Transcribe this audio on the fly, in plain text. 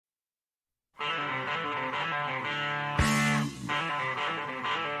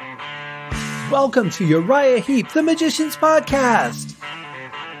Welcome to Uriah Heep, the Magician's Podcast.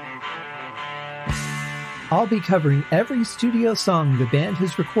 I'll be covering every studio song the band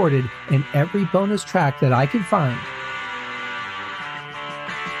has recorded and every bonus track that I can find.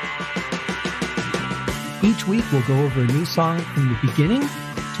 Each week we'll go over a new song from the beginning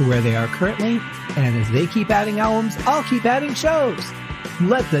to where they are currently, and as they keep adding albums, I'll keep adding shows.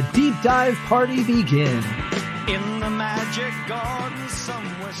 Let the deep dive party begin. In the magic garden,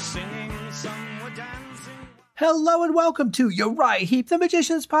 some were singing, some were dancing. Hello and welcome to Uriah Heep, the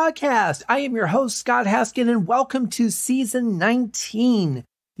Magician's Podcast. I am your host, Scott Haskin, and welcome to Season 19.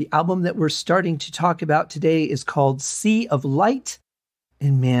 The album that we're starting to talk about today is called Sea of Light.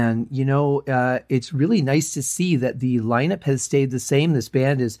 And man, it's really nice to see that the lineup has stayed the same. This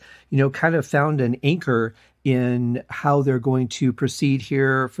band is, kind of found an anchor in how they're going to proceed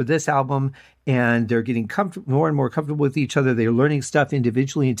here for this album. And they're getting more and more comfortable with each other. They're learning stuff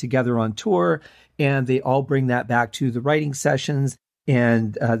individually and together on tour. And they all bring that back to the writing sessions.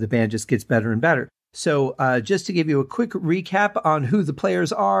 And the band just gets better and better. So just to give you a quick recap on who the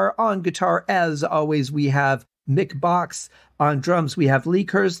players are, on guitar, as always, we have Mick Box. On drums, we have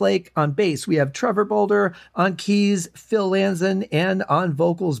Kerslake. On bass, we have Trevor Boulder. On keys, Phil Lanzon. And on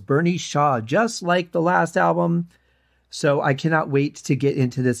vocals, Bernie Shaw, just like the last album. So I cannot wait to get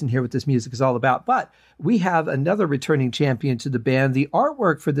into this and hear what this music is all about. But we have another returning champion to the band. The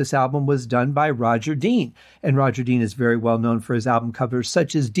artwork for this album was done by Roger Dean. And Roger Dean is very well known for his album covers,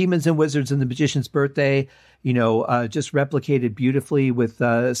 such as Demons and Wizards and The Magician's Birthday, just replicated beautifully with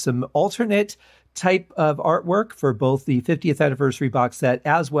some alternate type of artwork for both the 50th anniversary box set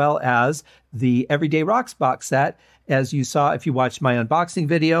as well as the Everyday Rocks box set, as you saw if you watched my unboxing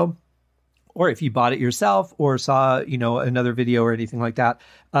video, or if you bought it yourself or saw, another video or anything like that.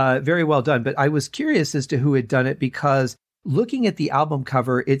 Very well done. But I was curious as to who had done it, because looking at the album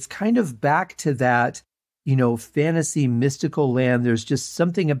cover, it's kind of back to that, fantasy mystical land. There's just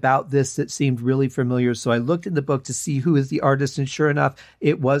something about this that seemed really familiar. So I looked in the book to see who is the artist, and sure enough,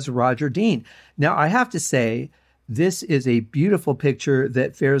 it was Roger Dean. Now, I have to say, this is a beautiful picture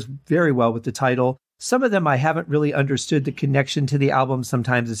that fares very well with the title. Some of them I haven't really understood the connection to the album.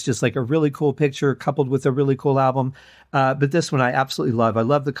 Sometimes it's just like a really cool picture coupled with a really cool album. But this one I absolutely love. I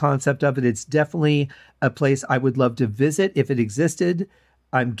love the concept of it. It's definitely a place I would love to visit if it existed.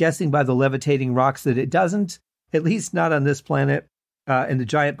 I'm guessing by the levitating rocks that it doesn't, at least not on this planet. And the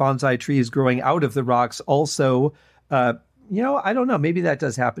giant bonsai trees growing out of the rocks also, I don't know, maybe that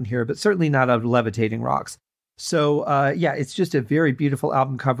does happen here, but certainly not out of levitating rocks. So it's just a very beautiful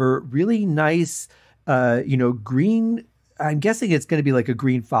album cover, really nice, green. I'm guessing it's going to be like a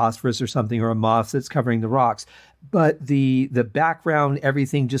green phosphorus or something, or a moss that's covering the rocks. But the background,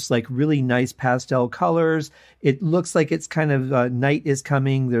 everything just like really nice pastel colors. It looks like it's kind of night is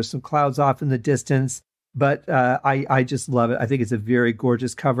coming. There's some clouds off in the distance, but I just love it. I think it's a very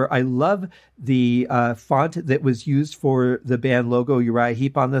gorgeous cover. I love the font that was used for the band logo, Uriah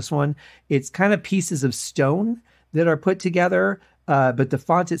Heep, on this one. It's kind of pieces of stone that are put together. But the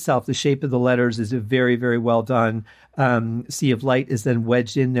font itself, the shape of the letters, is very, very well done. Sea of Light is then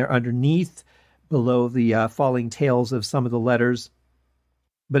wedged in there underneath, below the falling tails of some of the letters.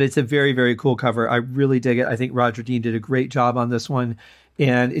 But it's a very, very cool cover. I really dig it. I think Roger Dean did a great job on this one.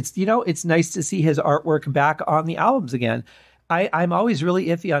 And it's nice to see his artwork back on the albums again. I'm always really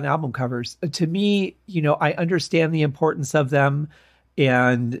iffy on album covers. To me, I understand the importance of them.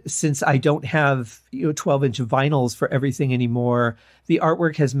 And since I don't have 12-inch vinyls for everything anymore, the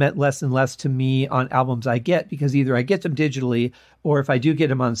artwork has meant less and less to me on albums I get, because either I get them digitally, or if I do get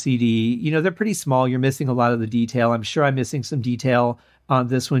them on CD, they're pretty small. You're missing a lot of the detail. I'm sure I'm missing some detail on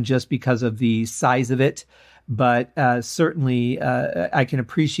this one just because of the size of it. But certainly I can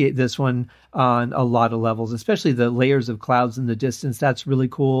appreciate this one on a lot of levels, especially the layers of clouds in the distance. That's really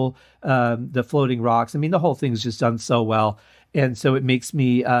cool. The floating rocks. I mean, the whole thing's just done so well. And so it makes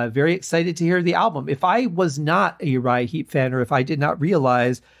me very excited to hear the album. If I was not a Uriah Heep fan, or if I did not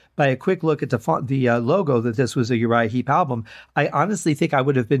realize by a quick look at the logo that this was a Uriah Heep album, I honestly think I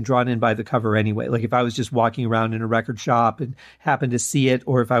would have been drawn in by the cover anyway. Like if I was just walking around in a record shop and happened to see it,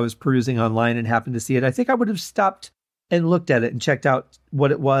 or if I was perusing online and happened to see it, I think I would have stopped and looked at it and checked out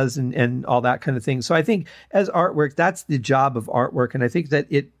what it was and all that kind of thing. So I think as artwork, that's the job of artwork. And I think that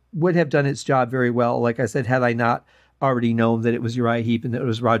it would have done its job very well, like I said, had I not already known that it was Uriah Heep and that it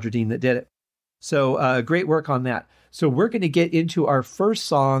was Roger Dean that did it. So great work on that. So we're going to get into our first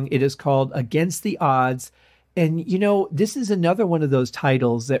song. It is called Against the Odds. And, this is another one of those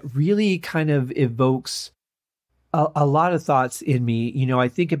titles that really kind of evokes a lot of thoughts in me. I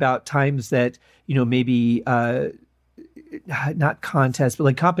think about times that, maybe not contests, but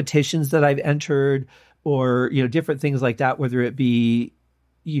like competitions that I've entered, or, different things like that, whether it be,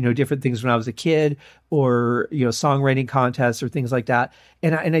 different things when I was a kid, or, songwriting contests or things like that.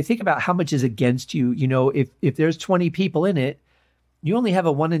 And I think about how much is against you. If there's 20 people in it, you only have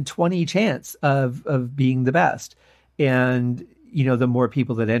a 1 in 20 chance of being the best. And, the more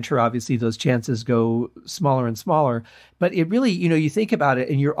people that enter, obviously those chances go smaller and smaller. But it really, you think about it,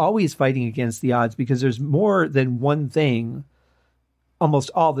 and you're always fighting against the odds, because there's more than one thing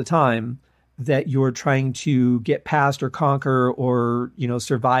almost all the time that you're trying to get past or conquer or,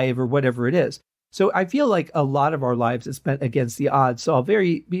 survive or whatever it is. So I feel like a lot of our lives is spent against the odds. So I'll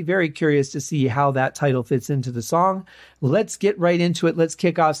be very curious to see how that title fits into the song. Let's get right into it. Let's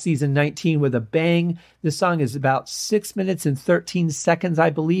kick off season 19 with a bang. This song is about 6 minutes and 13 seconds,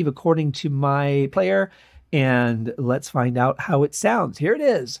 I believe, according to my player. And let's find out how it sounds. Here it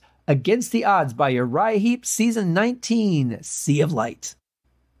is. Against the Odds by Uriah Heep, season 19, Sea of Light.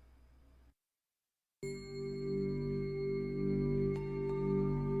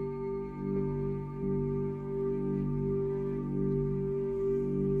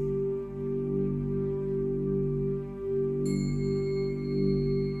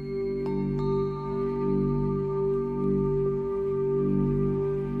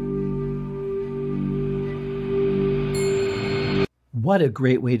 What a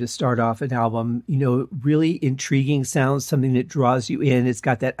great way to start off an album. Really intriguing sounds, something that draws you in. It's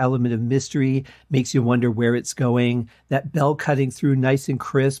got that element of mystery, makes you wonder where it's going. That bell cutting through nice and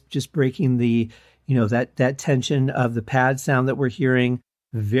crisp, just breaking the, that tension of the pad sound that we're hearing.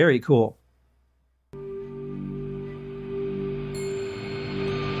 Very cool.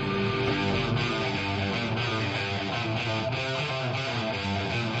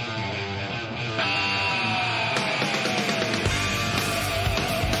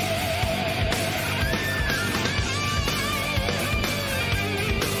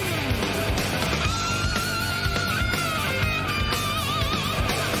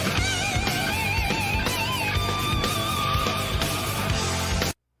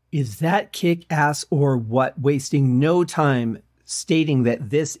 Is that kick-ass or what? Wasting no time stating that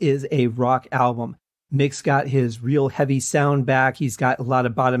this is a rock album. Mick's got his real heavy sound back. He's got a lot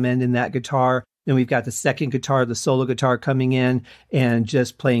of bottom end in that guitar. Then we've got the second guitar, the solo guitar coming in and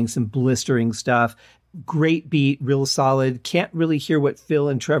just playing some blistering stuff. Great beat, real solid. Can't really hear what Phil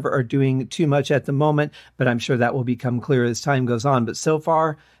and Trevor are doing too much at the moment, but I'm sure that will become clear as time goes on. But so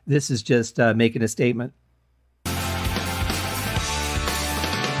far, this is just making a statement.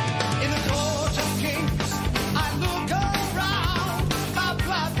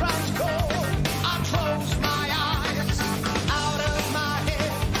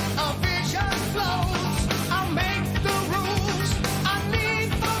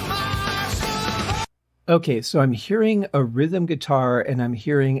 Okay, so I'm hearing a rhythm guitar and I'm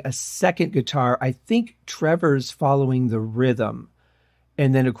hearing a second guitar. I think Trevor's following the rhythm.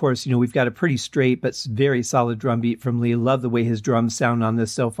 And then, of course, we've got a pretty straight but very solid drum beat from Lee. Love the way his drums sound on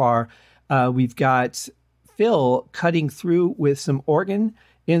this so far. We've got Phil cutting through with some organ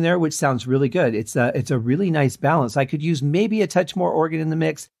in there, which sounds really good. It's a really nice balance. I could use maybe a touch more organ in the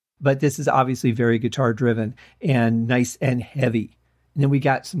mix, but this is obviously very guitar driven and nice and heavy. And then we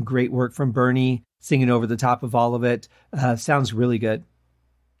got some great work from Bernie singing over the top of all of it. Sounds really good.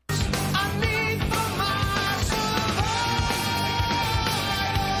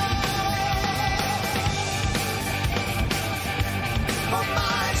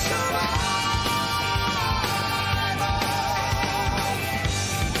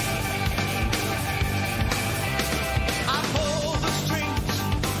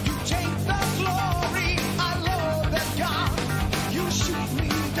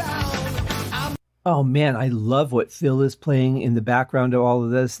 Oh man, I love what Phil is playing in the background of all of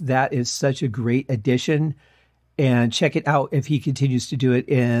this. That is such a great addition. And check it out if he continues to do it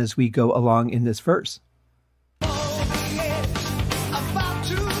as we go along in this verse.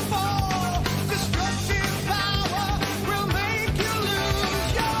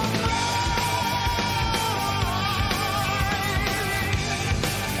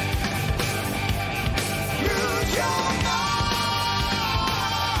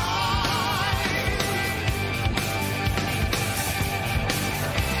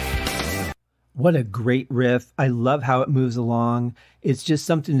 What a great riff. I love how it moves along. It's just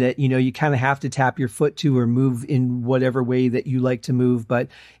something that, you kind of have to tap your foot to or move in whatever way that you like to move. But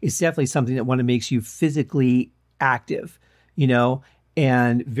it's definitely something that makes you physically active,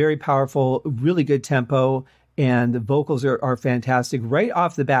 and very powerful, really good tempo. And the vocals are fantastic. Right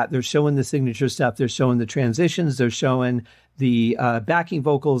off the bat, they're showing the signature stuff. They're showing the transitions. They're showing the backing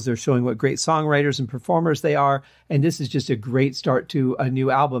vocals. They're showing what great songwriters and performers they are. And this is just a great start to a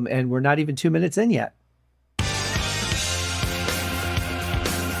new album. And we're not even 2 minutes in yet.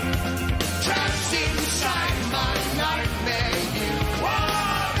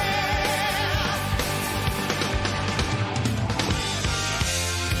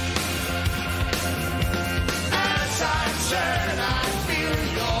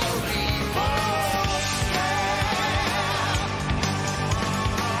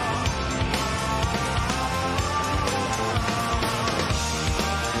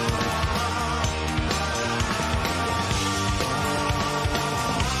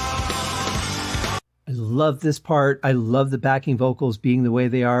 Love this part. I love the backing vocals being the way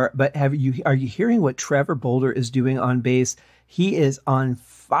they are. But are you hearing what Trevor Boulder is doing on bass? He is on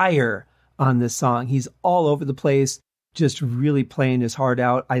fire on this song. He's all over the place, just really playing his heart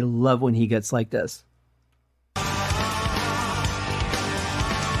out. I love when he gets like this.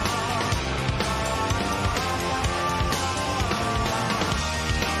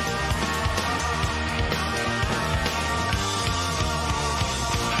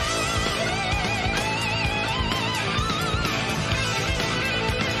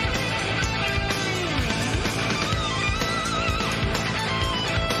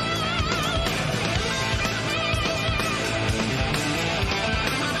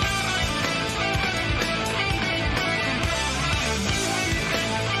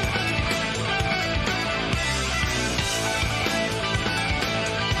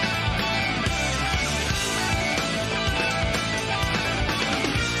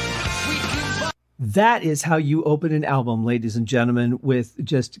 That is how you open an album, ladies and gentlemen, with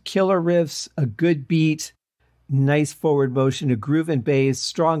just killer riffs, a good beat, nice forward motion, a groove and bass,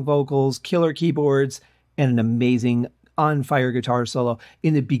 strong vocals, killer keyboards, and an amazing on-fire guitar solo.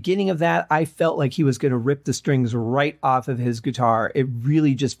 In the beginning of that, I felt like he was going to rip the strings right off of his guitar. It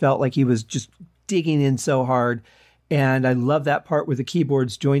really just felt like he was just digging in so hard. And I love that part where the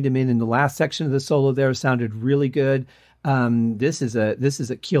keyboards joined him in the last section of the solo there. Sounded really good. This is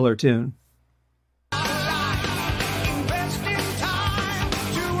a killer tune.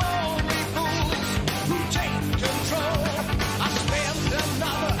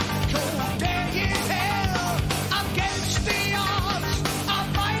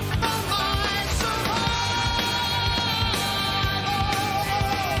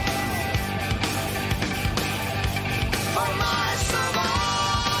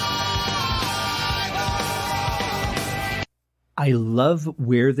 I love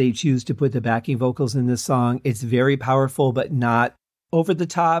where they choose to put the backing vocals in this song. It's very powerful, but not over the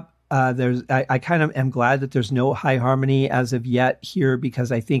top. I kind of am glad that there's no high harmony as of yet here,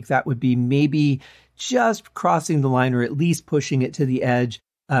 because I think that would be maybe just crossing the line or at least pushing it to the edge.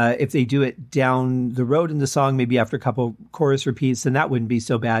 If they do it down the road in the song, maybe after a couple chorus repeats, then that wouldn't be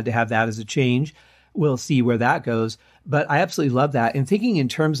so bad to have that as a change. We'll see where that goes. But I absolutely love that. And thinking in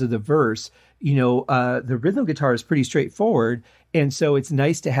terms of the verse, the rhythm guitar is pretty straightforward. And so it's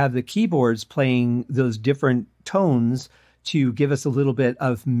nice to have the keyboards playing those different tones to give us a little bit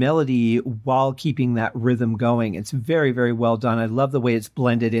of melody while keeping that rhythm going. It's very, very well done. I love the way it's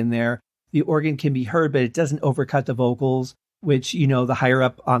blended in there. The organ can be heard, but it doesn't overcut the vocals, which, the higher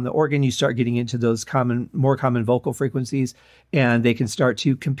up on the organ, you start getting into those more common vocal frequencies, and they can start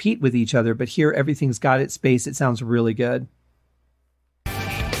to compete with each other. But here, everything's got its space. It sounds really good.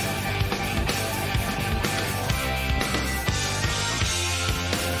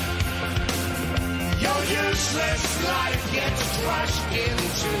 Your useless life gets crushed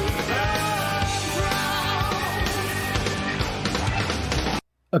into the ground.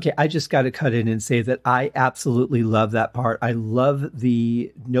 Okay, I just got to cut in and say that I absolutely love that part. I love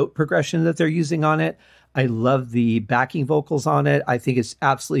the note progression that they're using on it. I love the backing vocals on it. I think it's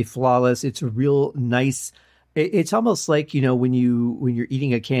absolutely flawless. It's a real nice. It's almost like, when you're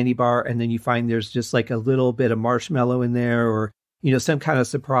eating a candy bar and then you find there's just like a little bit of marshmallow in there, or some kind of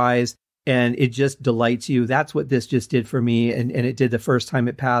surprise, and it just delights you. That's what this just did for me, and it did the first time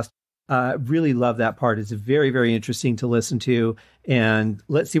it passed. Really love that part. It's very, very interesting to listen to, and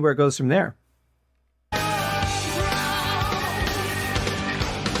let's see where it goes from there.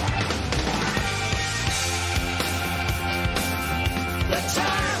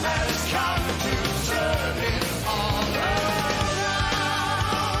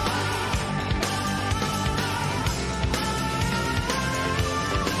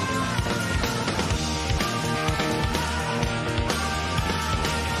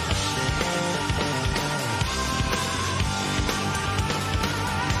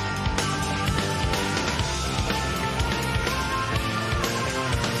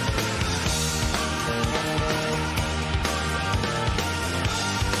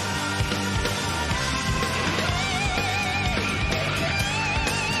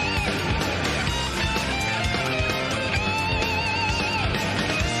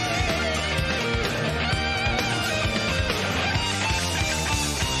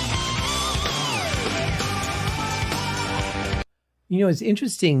 It's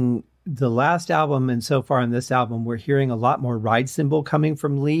interesting. The last album and so far on this album, we're hearing a lot more ride cymbal coming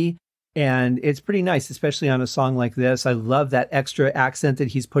from Lee. And it's pretty nice, especially on a song like this. I love that extra accent that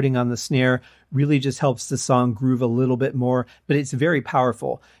he's putting on the snare. Really just helps the song groove a little bit more, but it's very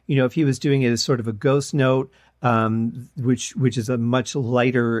powerful. If he was doing it as sort of a ghost note, which is a much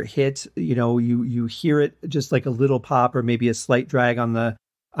lighter hit, you hear it just like a little pop or maybe a slight drag on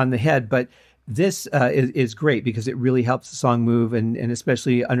the head. But this is great because it really helps the song move, and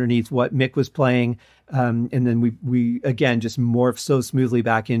especially underneath what Mick was playing. And then we again just morph so smoothly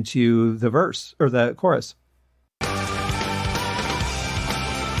back into the verse or the chorus.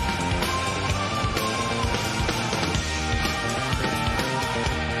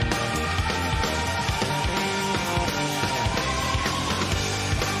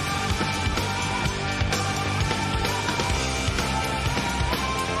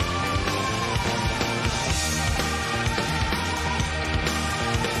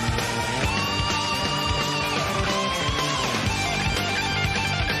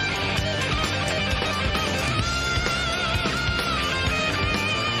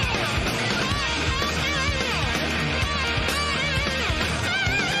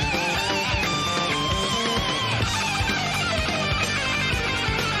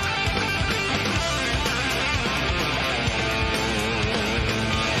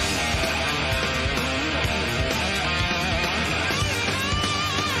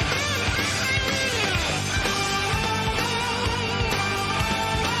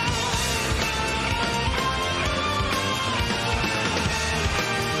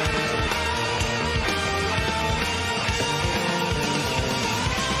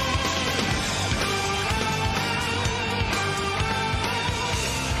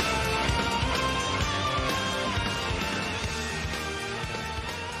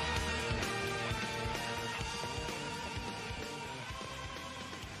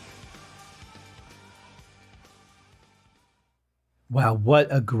 Wow, what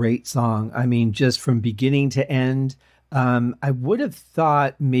a great song. I mean, just from beginning to end. I would have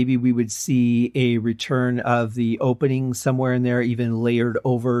thought maybe we would see a return of the opening somewhere in there, even layered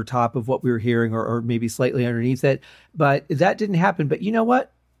over top of what we were hearing or maybe slightly underneath it. But that didn't happen. But you know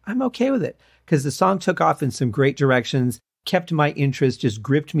what? I'm okay with it because the song took off in some great directions, kept my interest, just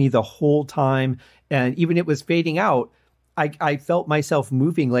gripped me the whole time. And even it was fading out, I felt myself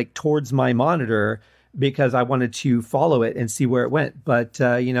moving like towards my monitor because I wanted to follow it and see where it went. But,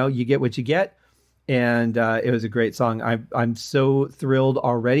 you get what you get. And it was a great song. I'm so thrilled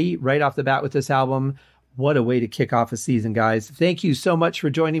already right off the bat with this album. What a way to kick off a season, guys. Thank you so much for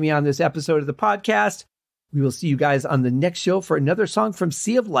joining me on this episode of the podcast. We will see you guys on the next show for another song from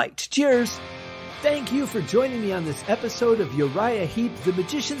Sea of Light. Cheers. Thank you for joining me on this episode of Uriah Heep, the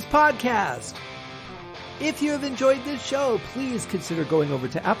Magician's Podcast. If you have enjoyed this show, please consider going over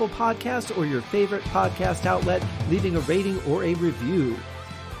to Apple Podcasts or your favorite podcast outlet, leaving a rating or a review.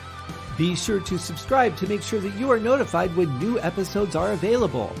 Be sure to subscribe to make sure that you are notified when new episodes are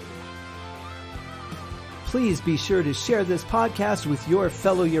available. Please be sure to share this podcast with your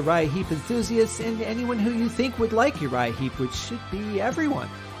fellow Uriah Heep enthusiasts and anyone who you think would like Uriah Heep, which should be everyone.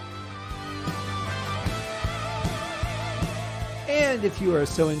 And if you are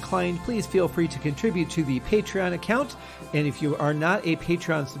so inclined, please feel free to contribute to the Patreon account. And if you are not a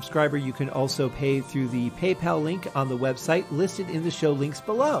Patreon subscriber, you can also pay through the PayPal link on the website listed in the show links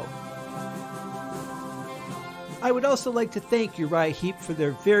below. I would also like to thank Uriah Heep for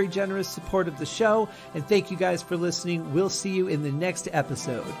their very generous support of the show. And thank you guys for listening. We'll see you in the next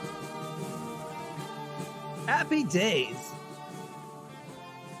episode. Happy days!